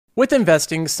With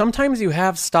investing, sometimes you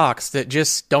have stocks that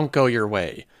just don't go your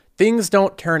way. Things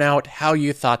don't turn out how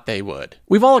you thought they would.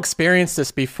 We've all experienced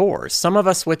this before, some of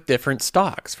us with different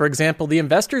stocks. For example, the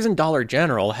investors in Dollar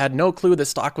General had no clue the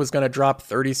stock was going to drop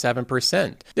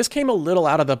 37%. This came a little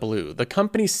out of the blue. The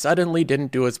company suddenly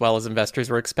didn't do as well as investors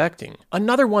were expecting.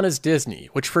 Another one is Disney,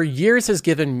 which for years has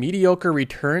given mediocre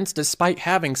returns despite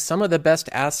having some of the best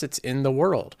assets in the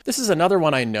world. This is another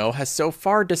one I know has so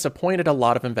far disappointed a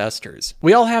lot of investors.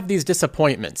 We all have these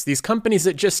disappointments, these companies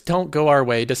that just don't go our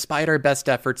way despite our best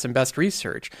efforts and best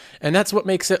research, and that's what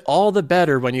makes it all the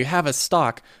better when you have a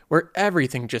stock where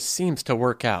everything just seems to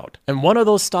work out. And one of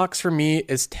those stocks for me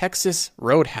is Texas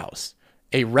Roadhouse,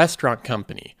 a restaurant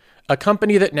company. A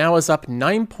company that now is up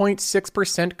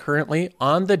 9.6% currently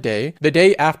on the day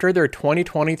after their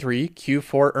 2023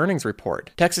 Q4 earnings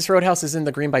report. Texas Roadhouse is in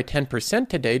the green by 10%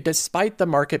 today, despite the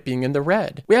market being in the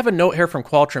red. We have a note here from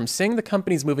Qualtrim saying the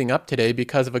company's moving up today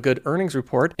because of a good earnings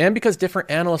report and because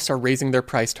different analysts are raising their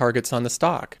price targets on the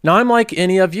stock. Now, I'm like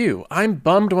any of you. I'm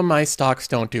bummed when my stocks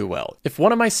don't do well. If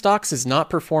one of my stocks is not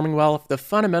performing well, if the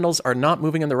fundamentals are not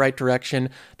moving in the right direction,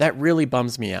 that really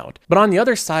bums me out. But on the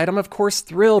other side, I'm of course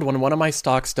thrilled when one of my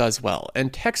stocks does well,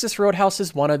 and Texas Roadhouse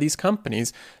is one of these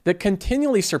companies that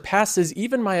continually surpasses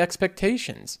even my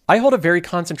expectations. I hold a very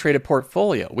concentrated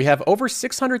portfolio. We have over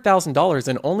 $600,000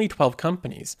 in only 12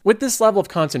 companies. With this level of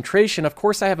concentration, of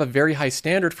course, I have a very high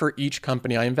standard for each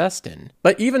company I invest in.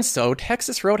 But even so,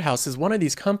 Texas Roadhouse is one of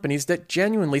these companies that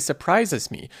genuinely surprises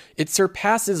me. It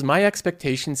surpasses my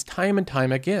expectations time and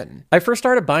time again. I first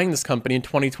started buying this company in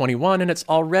 2021, and it's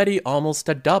already almost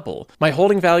a double. My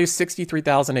holding value is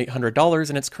 $63,800,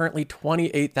 and it's currently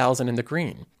 $28,000 in the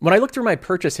green. When I look through my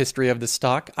purchase history of the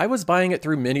stock, I was buying it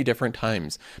through many different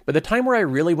times, but the time where I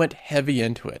really went heavy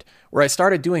into it, where I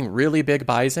started doing really big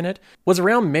buys in it, was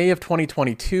around May of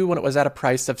 2022 when it was at a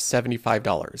price of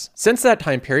 $75. Since that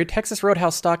time period, Texas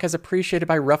Roadhouse stock has appreciated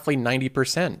by roughly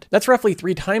 90%. That's roughly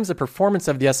 3 times the performance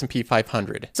of the S&P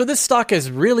 500. So this stock has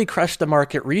really crushed the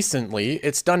market recently.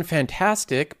 It's done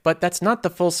fantastic, but that's not the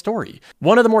full story.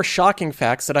 One of the more shocking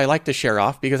facts that I like to share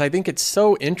off, because I think it's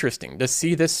so interesting to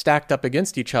see this stacked up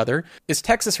against each other, is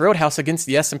Texas Roadhouse against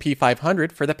the S&P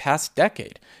 500 for the past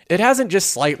decade. It hasn't just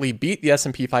slightly beat the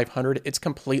S&P 500, it's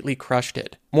completely crushed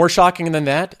it. More shocking than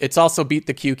that, it's also beat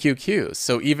the QQQs.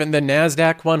 So even the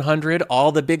NASDAQ 100,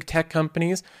 all the big tech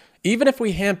companies, even if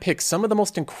we handpick some of the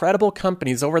most incredible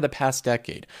companies over the past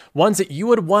decade, ones that you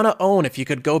would want to own if you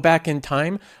could go back in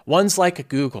time, ones like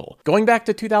Google. Going back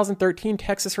to 2013,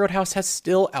 Texas Roadhouse has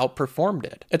still outperformed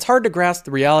it. It's hard to grasp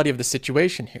the reality of the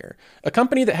situation here. A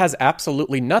company that has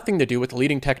absolutely nothing to do with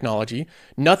leading technology,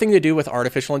 nothing to do with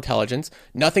artificial intelligence,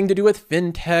 nothing to do with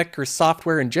fintech or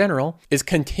software in general, is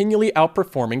continually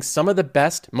outperforming some of the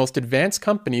best, most advanced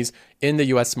companies in the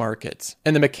US markets.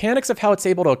 And the mechanics of how it's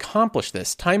able to accomplish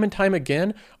this time and time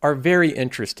again are very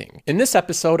interesting. In this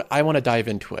episode, I want to dive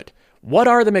into it. What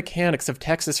are the mechanics of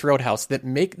Texas Roadhouse that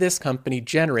make this company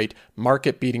generate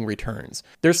market-beating returns?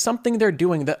 There's something they're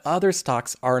doing that other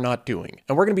stocks are not doing,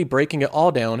 and we're going to be breaking it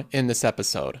all down in this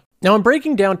episode. Now, in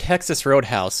breaking down Texas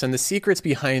Roadhouse and the secrets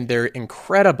behind their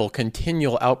incredible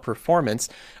continual outperformance,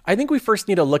 I think we first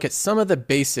need to look at some of the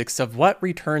basics of what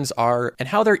returns are and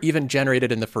how they're even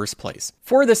generated in the first place.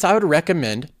 For this, I would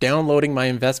recommend downloading my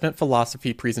investment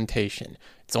philosophy presentation.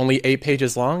 It's only 8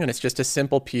 pages long, and it's just a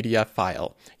simple PDF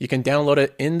file. You can download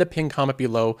it in the pinned comment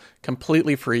below,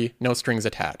 completely free, no strings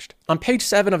attached. On page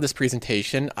 7 of this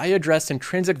presentation, I address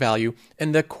intrinsic value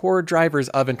and the core drivers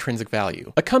of intrinsic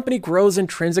value. A company grows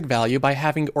intrinsic value by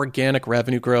having organic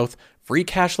revenue growth, free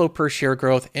cash flow per share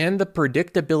growth, and the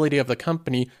predictability of the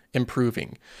company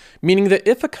improving. Meaning that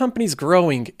if a company's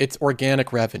growing its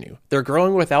organic revenue, they're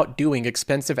growing without doing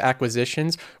expensive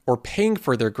acquisitions or paying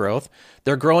for their growth,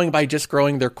 they're growing by just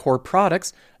growing their core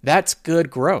products, that's good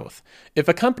growth. If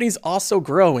a company's also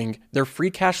growing their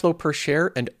free cash flow per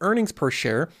share and earnings per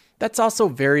share, that's also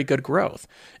very good growth.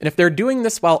 And if they're doing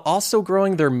this while also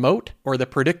growing their moat or the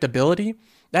predictability,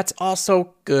 that's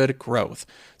also good growth.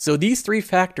 So these 3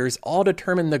 factors all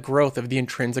determine the growth of the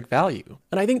intrinsic value.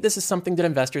 And I think this is something that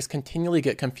investors continually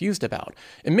get confused about.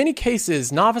 In many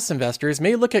cases, novice investors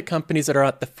may look at companies that are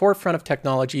at the forefront of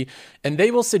technology, and they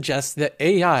will suggest that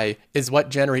AI is what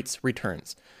generates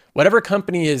returns. Whatever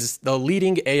company is the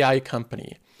leading AI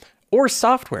company, or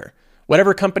software,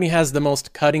 whatever company has the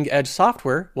most cutting-edge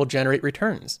software will generate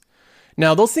returns.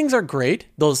 Now, those things are great,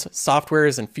 those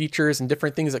softwares and features and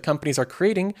different things that companies are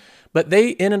creating, but they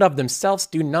in and of themselves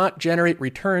do not generate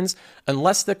returns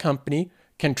unless the company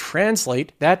can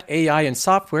translate that AI and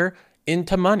software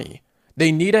into money.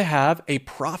 They need to have a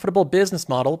profitable business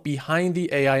model behind the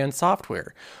AI and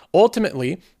software.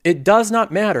 Ultimately, it does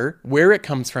not matter where it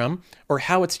comes from or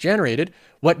how it's generated.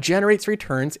 What generates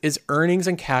returns is earnings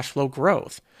and cash flow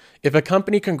growth. If a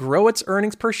company can grow its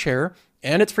earnings per share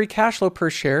and its free cash flow per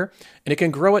share, and it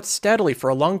can grow it steadily for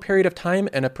a long period of time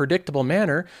in a predictable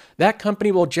manner, that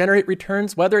company will generate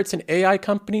returns whether it's an AI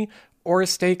company or a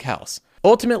steakhouse.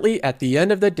 Ultimately, at the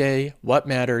end of the day, what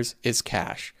matters is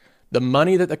cash, the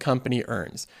money that the company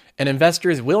earns. And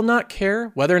investors will not care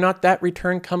whether or not that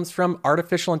return comes from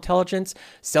artificial intelligence,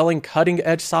 selling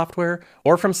cutting-edge software,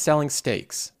 or from selling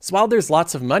steaks. So while there's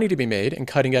lots of money to be made in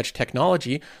cutting-edge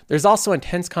technology, there's also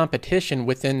intense competition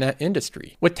within that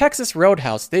industry. With Texas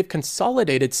Roadhouse, they've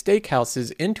consolidated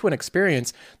steakhouses into an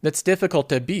experience that's difficult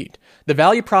to beat. The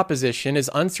value proposition is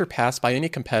unsurpassed by any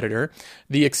competitor.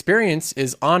 The experience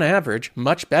is, on average,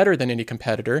 much better than any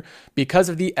competitor because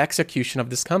of the execution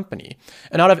of this company.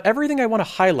 And out of everything I want to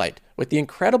highlight, with the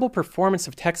incredible performance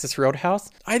of Texas Roadhouse,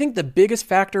 I think the biggest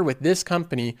factor with this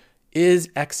company is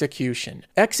execution.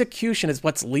 Execution is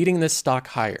what's leading this stock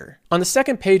higher. On the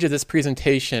second page of this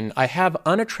presentation, I have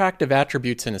unattractive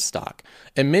attributes in a stock,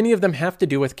 and many of them have to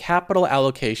do with capital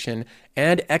allocation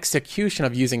and execution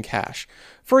of using cash.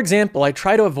 For example, I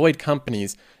try to avoid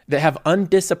companies that have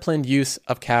undisciplined use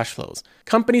of cash flows.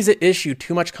 Companies that issue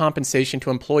too much compensation to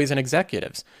employees and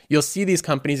executives. You'll see these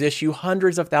companies issue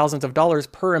hundreds of thousands of dollars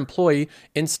per employee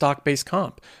in stock-based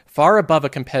comp, far above a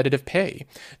competitive pay.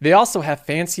 They also have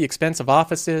fancy, expensive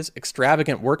offices,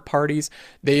 extravagant work parties.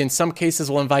 They, in some cases,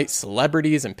 will invite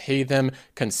celebrities and pay them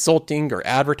consulting or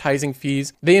advertising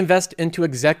fees. They invest into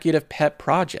executive pet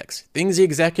projects, things the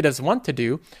executives want to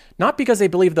do, not because they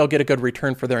believe they'll get a good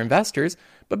return for their investors,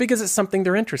 but because it's something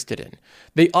they're interested in.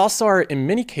 They also are, in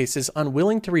many cases,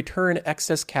 unwilling to return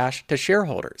excess cash to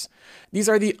shareholders. These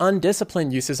are the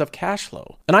undisciplined uses of cash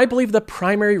flow. And I believe the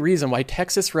primary reason why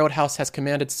Texas Roadhouse has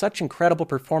commanded such incredible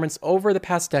performance over the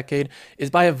past decade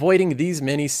is by avoiding these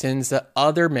many sins that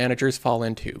other managers fall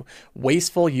into,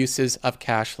 wasteful uses of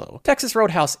cash flow. Texas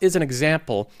Roadhouse is an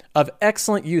example of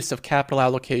excellent use of capital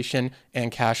allocation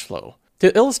and cash flow.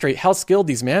 To illustrate how skilled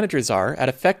these managers are at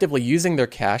effectively using their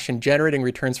cash and generating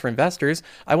returns for investors,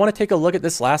 I want to take a look at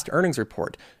this last earnings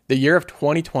report, the year of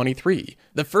 2023.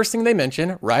 The first thing they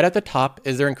mention right at the top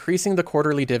is they're increasing the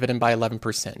quarterly dividend by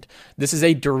 11%. This is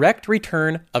a direct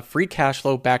return of free cash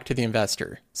flow back to the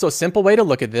investor. So a simple way to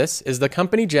look at this is the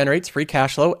company generates free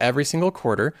cash flow every single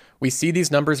quarter. We see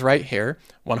these numbers right here,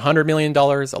 $100 million,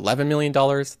 $11 million,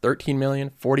 $13 million,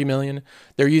 $40 million.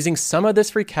 They're using some of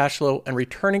this free cash flow and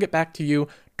returning it back to you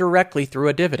directly through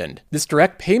a dividend. This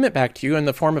direct payment back to you in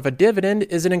the form of a dividend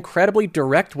is an incredibly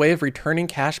direct way of returning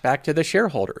cash back to the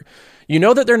shareholder. You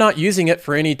know that they're not using it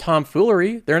for any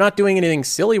tomfoolery. They're not doing anything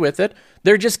silly with it.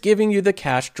 They're just giving you the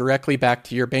cash directly back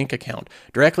to your bank account,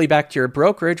 directly back to your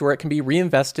brokerage where it can be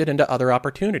reinvested into other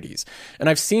opportunities. And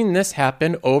I've seen this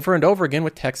happen over and over again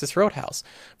with Texas Roadhouse.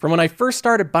 From when I first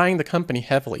started buying the company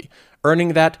heavily, earning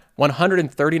that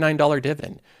 $139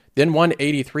 dividend, then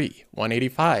 183,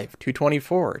 185,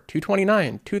 224,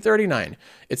 229, 239.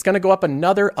 It's going to go up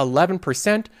another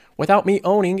 11% without me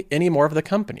owning any more of the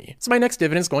company. So my next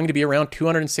dividend is going to be around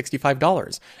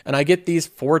 $265, and I get these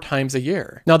 4 times a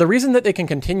year. Now, the reason that they can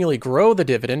continually grow the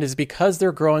dividend is because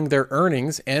they're growing their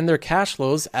earnings and their cash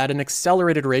flows at an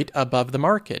accelerated rate above the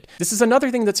market. This is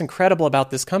another thing that's incredible about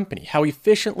this company, how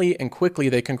efficiently and quickly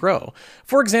they can grow.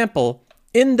 For example,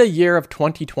 in the year of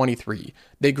 2023,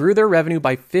 they grew their revenue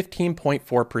by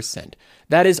 15.4%.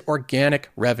 That is organic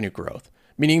revenue growth,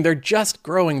 meaning they're just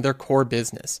growing their core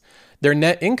business. Their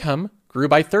net income grew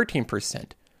by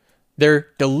 13%. Their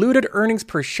diluted earnings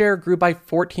per share grew by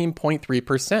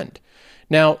 14.3%.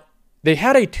 Now, they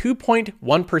had a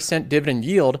 2.1% dividend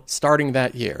yield starting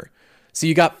that year. So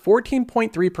you got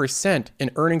 14.3%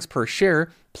 in earnings per share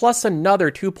plus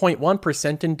another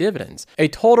 2.1% in dividends, a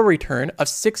total return of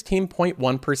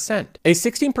 16.1%. A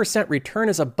 16% return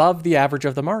is above the average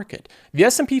of the market. The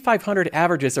S&P 500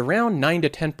 averages around 9 to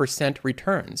 10%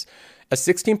 returns. A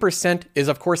 16% is,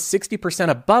 of course, 60%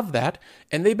 above that,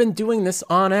 and they've been doing this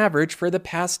on average for the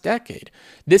past decade.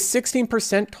 This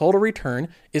 16% total return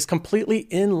is completely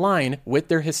in line with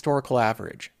their historical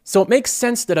average. So it makes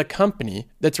sense that a company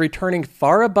that's returning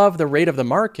far above the rate of the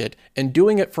market and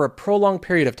doing it for a prolonged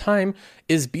period of time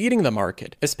is beating the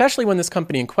market, especially when this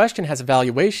company in question has a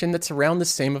valuation that's around the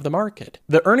same of the market.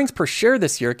 The earnings per share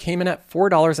this year came in at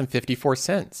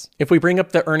 $4.54. If we bring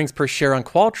up the earnings per share on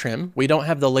Qualtrim, we don't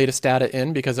have the latest data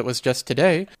in because it was just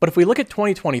today, but if we look at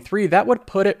 2023, that would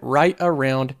put it right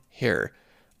around here.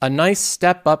 A nice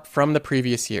step up from the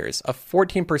previous years, a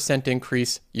 14%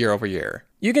 increase year over year.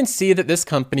 You can see that this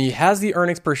company has the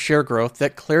earnings per share growth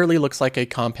that clearly looks like a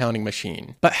compounding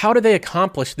machine. But how do they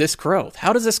accomplish this growth?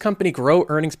 How does this company grow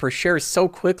earnings per share so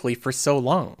quickly for so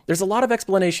long? There's a lot of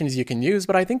explanations you can use,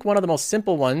 but I think one of the most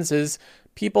simple ones is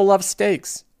people love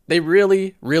steaks. They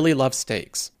really, really love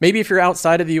steaks. Maybe if you're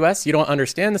outside of the US, you don't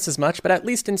understand this as much, but at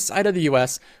least inside of the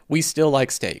US, we still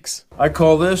like steaks. I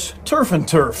call this turf and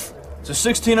turf. It's a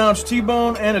 16-ounce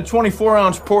T-bone and a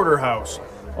 24-ounce porterhouse.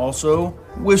 Also,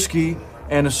 whiskey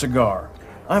and a cigar.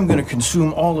 I'm going to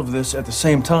consume all of this at the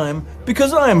same time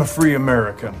because I am a free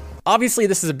American. Obviously,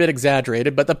 this is a bit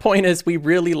exaggerated, but the point is we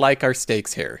really like our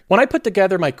steaks here. When I put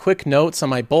together my quick notes on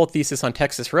my bold thesis on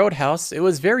Texas Roadhouse, it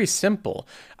was very simple.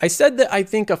 I said that I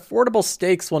think affordable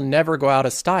steaks will never go out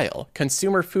of style.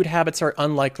 Consumer food habits are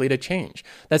unlikely to change.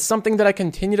 That's something that I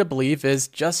continue to believe is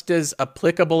just as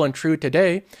applicable and true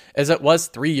today as it was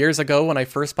 3 years ago when I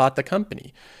first bought the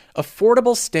company.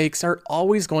 Affordable steaks are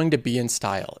always going to be in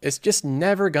style. It's just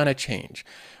never gonna change.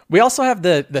 We also have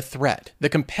the threat, the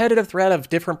competitive threat of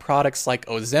different products like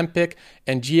Ozempic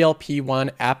and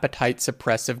GLP-1 appetite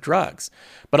suppressive drugs.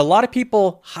 But a lot of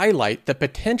people highlight the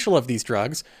potential of these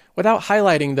drugs without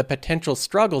highlighting the potential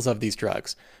struggles of these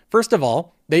drugs. First of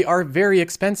all, they are very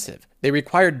expensive. They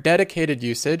require dedicated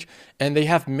usage and they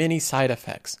have many side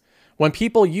effects. When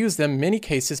people use them, in many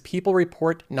cases, people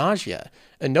report nausea,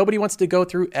 and nobody wants to go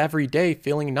through every day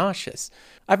feeling nauseous.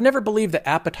 I've never believed that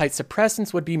appetite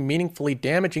suppressants would be meaningfully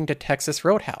damaging to Texas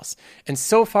Roadhouse, and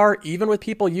so far, even with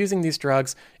people using these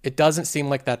drugs, it doesn't seem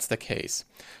like that's the case.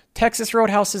 Texas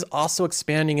Roadhouse is also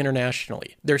expanding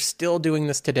internationally. They're still doing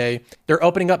this today. They're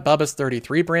opening up Bubba's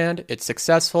 33 brand. It's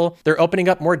successful. They're opening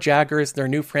up more Jaggers, their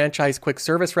new franchise quick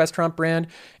service restaurant brand,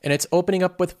 and it's opening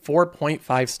up with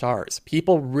 4.5 stars.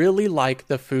 People really like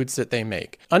the foods that they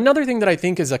make. Another thing that I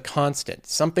think is a constant,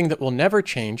 something that will never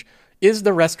change, is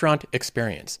the restaurant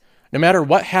experience. No matter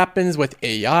what happens with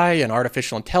AI and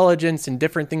artificial intelligence and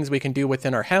different things we can do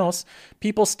within our house,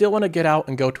 people still want to get out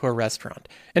and go to a restaurant.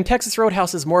 And Texas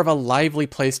Roadhouse is more of a lively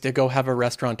place to go have a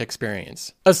restaurant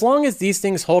experience. As long as these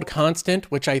things hold constant,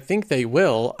 which I think they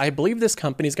will, I believe this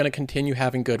company is going to continue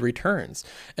having good returns.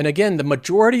 And again, the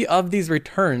majority of these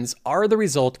returns are the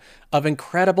result of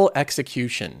incredible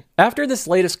execution. After this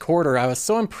latest quarter, I was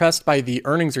so impressed by the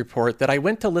earnings report that I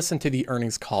went to listen to the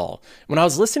earnings call. When I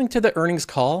was listening to the earnings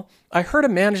call, I heard a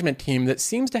management team that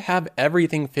seems to have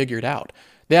everything figured out.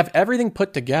 They have everything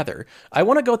put together. I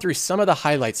want to go through some of the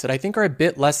highlights that I think are a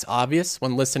bit less obvious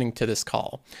when listening to this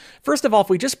call. First of all, if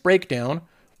we just break down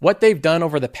what they've done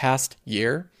over the past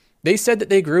year, they said that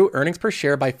they grew earnings per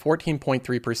share by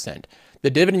 14.3%. The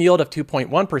dividend yield of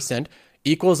 2.1%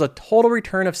 equals a total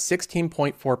return of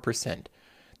 16.4%.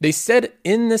 They said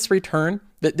in this return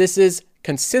that this is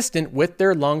consistent with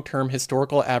their long-term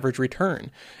historical average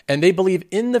return. And they believe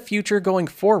in the future going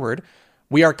forward,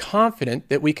 we are confident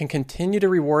that we can continue to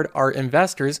reward our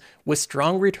investors with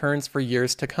strong returns for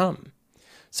years to come.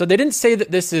 So they didn't say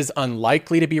that this is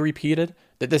unlikely to be repeated,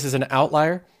 that this is an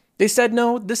outlier. They said,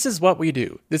 no, this is what we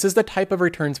do. This is the type of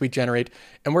returns we generate,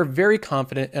 and we're very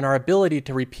confident in our ability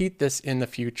to repeat this in the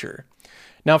future.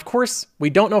 Now, of course,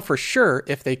 we don't know for sure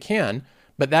if they can,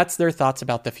 but that's their thoughts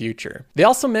about the future. They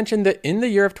also mentioned that in the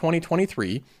year of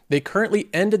 2023, they currently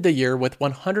ended the year with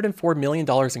 $104 million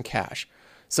in cash.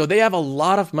 So they have a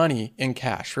lot of money in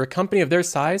cash. For a company of their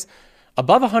size,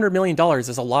 above $100 million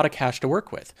is a lot of cash to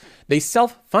work with. They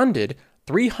self-funded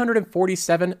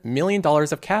 $347 million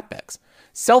of CapEx.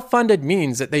 Self-funded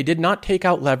means that they did not take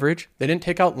out leverage, they didn't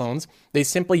take out loans, they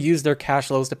simply used their cash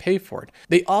flows to pay for it.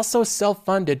 They also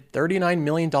self-funded $39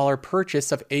 million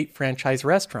purchase of 8 franchise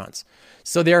restaurants.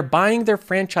 So they are buying their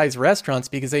franchise restaurants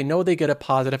because they know they get a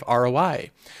positive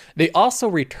ROI. They also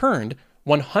returned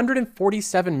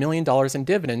 $147 million in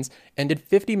dividends and did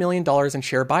 $50 million in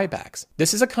share buybacks.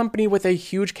 This is a company with a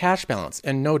huge cash balance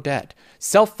and no debt,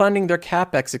 self-funding their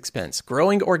CapEx expense,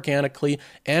 growing organically,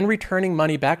 and returning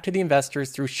money back to the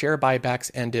investors through share buybacks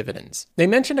and dividends. They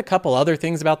mentioned a couple other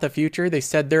things about the future. They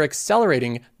said they're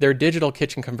accelerating their digital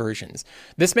kitchen conversions.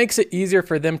 This makes it easier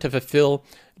for them to fulfill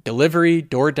delivery,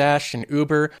 DoorDash, and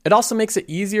Uber. It also makes it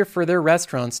easier for their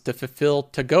restaurants to fulfill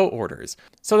to-go orders.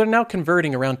 So they're now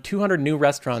converting around 200 new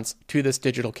restaurants to this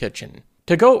digital kitchen.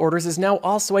 To-go orders is now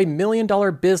also a $1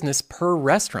 million business per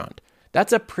restaurant.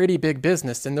 That's a pretty big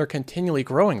business, and they're continually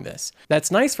growing this.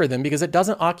 That's nice for them because it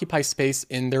doesn't occupy space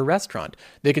in their restaurant.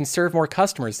 They can serve more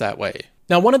customers that way.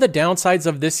 Now, one of the downsides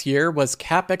of this year was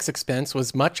CapEx expense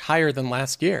was much higher than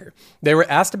last year. They were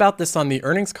asked about this on the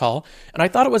earnings call, and I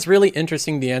thought it was really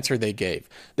interesting the answer they gave.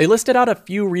 They listed out a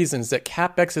few reasons that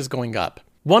CapEx is going up.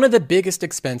 One of the biggest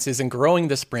expenses in growing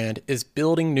this brand is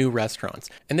building new restaurants.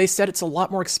 And they said it's a lot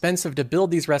more expensive to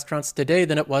build these restaurants today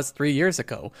than it was 3 years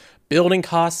ago. Building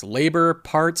costs, labor,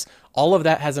 parts, all of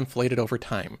that has inflated over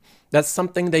time. That's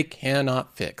something they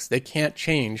cannot fix. They can't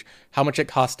change how much it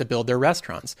costs to build their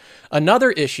restaurants.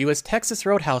 Another issue is Texas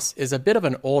Roadhouse is a bit of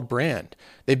an old brand.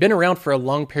 They've been around for a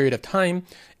long period of time,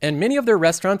 and many of their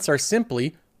restaurants are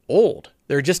simply old.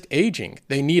 They're just aging.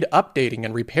 They need updating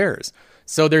and repairs.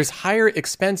 So there's higher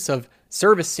expense of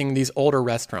servicing these older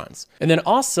restaurants. And then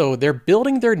also, they're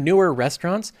building their newer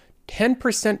restaurants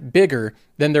 10% bigger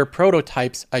than their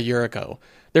prototypes a year ago.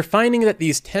 They're finding that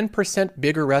these 10%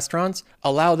 bigger restaurants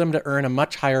allow them to earn a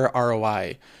much higher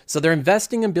ROI. So they're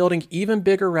investing in building even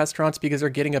bigger restaurants because they're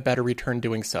getting a better return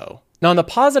doing so. Now, on the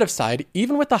positive side,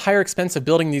 even with the higher expense of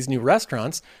building these new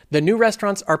restaurants, the new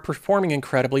restaurants are performing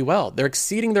incredibly well. They're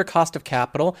exceeding their cost of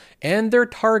capital and their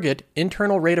target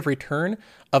internal rate of return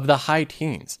of the high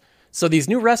teens. So these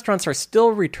new restaurants are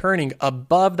still returning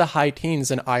above the high teens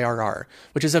in IRR,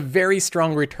 which is a very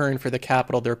strong return for the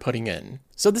capital they're putting in.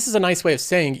 So this is a nice way of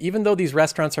saying, even though these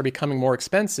restaurants are becoming more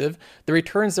expensive, the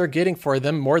returns they're getting for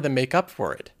them more than make up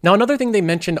for it. Now, another thing they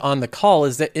mentioned on the call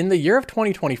is that in the year of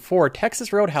 2024,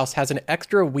 Texas Roadhouse has an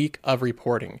extra week of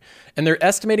reporting, and they're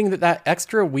estimating that that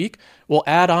extra week will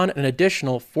add on an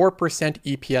additional 4%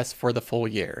 EPS for the full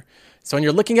year. So when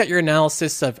you're looking at your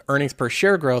analysis of earnings per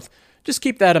share growth, just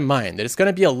keep that in mind, that it's going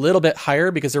to be a little bit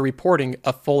higher because they're reporting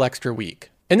a full extra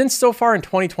week. And then so far in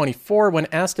 2024, when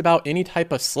asked about any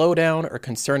type of slowdown or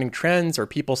concerning trends or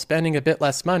people spending a bit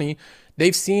less money,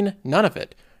 they've seen none of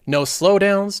it. No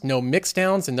slowdowns, no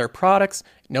mixdowns in their products,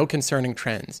 no concerning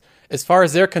trends. As far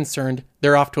as they're concerned,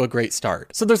 they're off to a great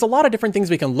start. So there's a lot of different things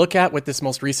we can look at with this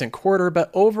most recent quarter, but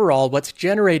overall, what's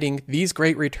generating these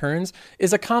great returns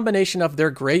is a combination of their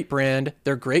great brand,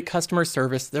 their great customer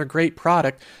service, their great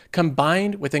product,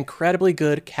 combined with incredibly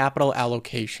good capital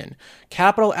allocation.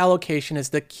 Capital allocation is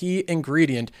the key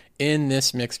ingredient in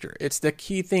this mixture. It's the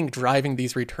key thing driving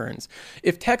these returns.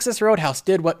 If Texas Roadhouse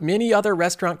did what many other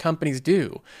restaurant companies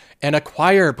do and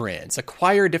acquire brands,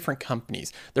 acquire different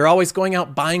companies, they're always going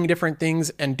out buying different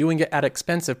things and doing it at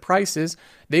expensive prices,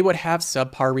 they would have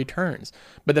subpar returns.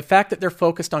 But the fact that they're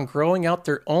focused on growing out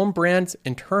their own brands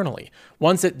internally,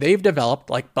 ones that they've developed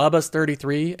like Bubba's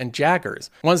 33 and Jaggers,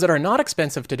 ones that are not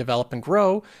expensive to develop and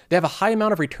grow, they have a high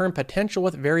amount of return potential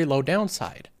with very low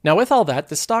downside. Now with all that,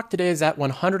 the stock today is at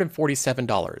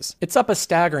 $147. It's up a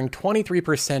staggering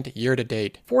 23% year to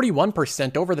date,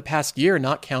 41% over the past year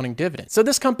not counting dividends. So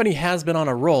this company has been on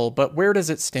a roll, but where does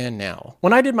it stand now?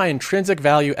 When I did my intrinsic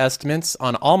value estimates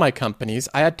on all my companies,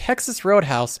 I had Texas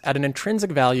Roadhouse at an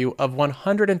intrinsic value of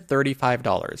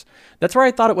 $135. That's where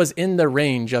I thought it was in the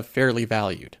range of fairly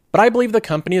valued. But I believe the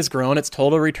company has grown its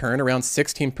total return around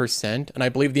 16%, and I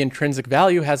believe the intrinsic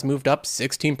value has moved up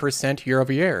 16% year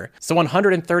over year. So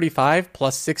 135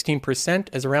 plus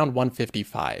 16% is around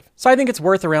 155. So I think it's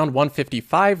worth around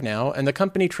 155 now, and the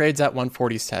company trades at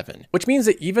 147, which means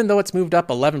that even though it's moved up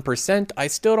 11%, I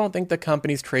still don't think the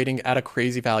company's trading at a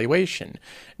crazy valuation.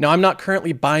 Now, I'm not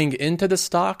currently buying into the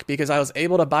stock because I was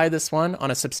able to buy this one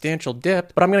on a substantial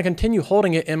dip, but I'm going to continue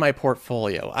holding it in my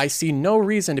portfolio. I see no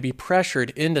reason to be pressured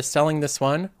into selling this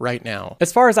one right now.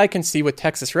 As far as I can see with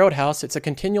Texas Roadhouse, it's a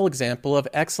continual example of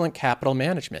excellent capital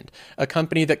management, a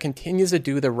company that continues to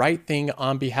do the right thing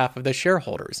on behalf of the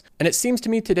shareholders. And it seems to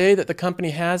me today that the company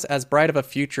has as bright of a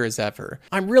future as ever.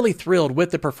 I'm really thrilled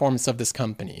with the performance of this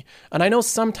company. And I know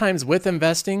sometimes with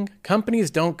investing,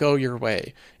 companies don't go your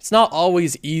way. It's not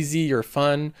always easy or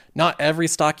fun. Not every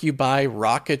stock you buy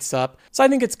rockets up. So I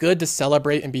think it's good to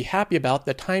celebrate and be happy about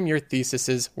the time your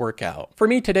theses work out. For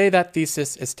me today, that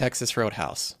thesis is Texas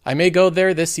Roadhouse. I may go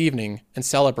there this evening and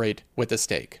celebrate with a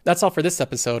steak. That's all for this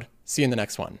episode. See you in the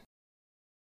next one.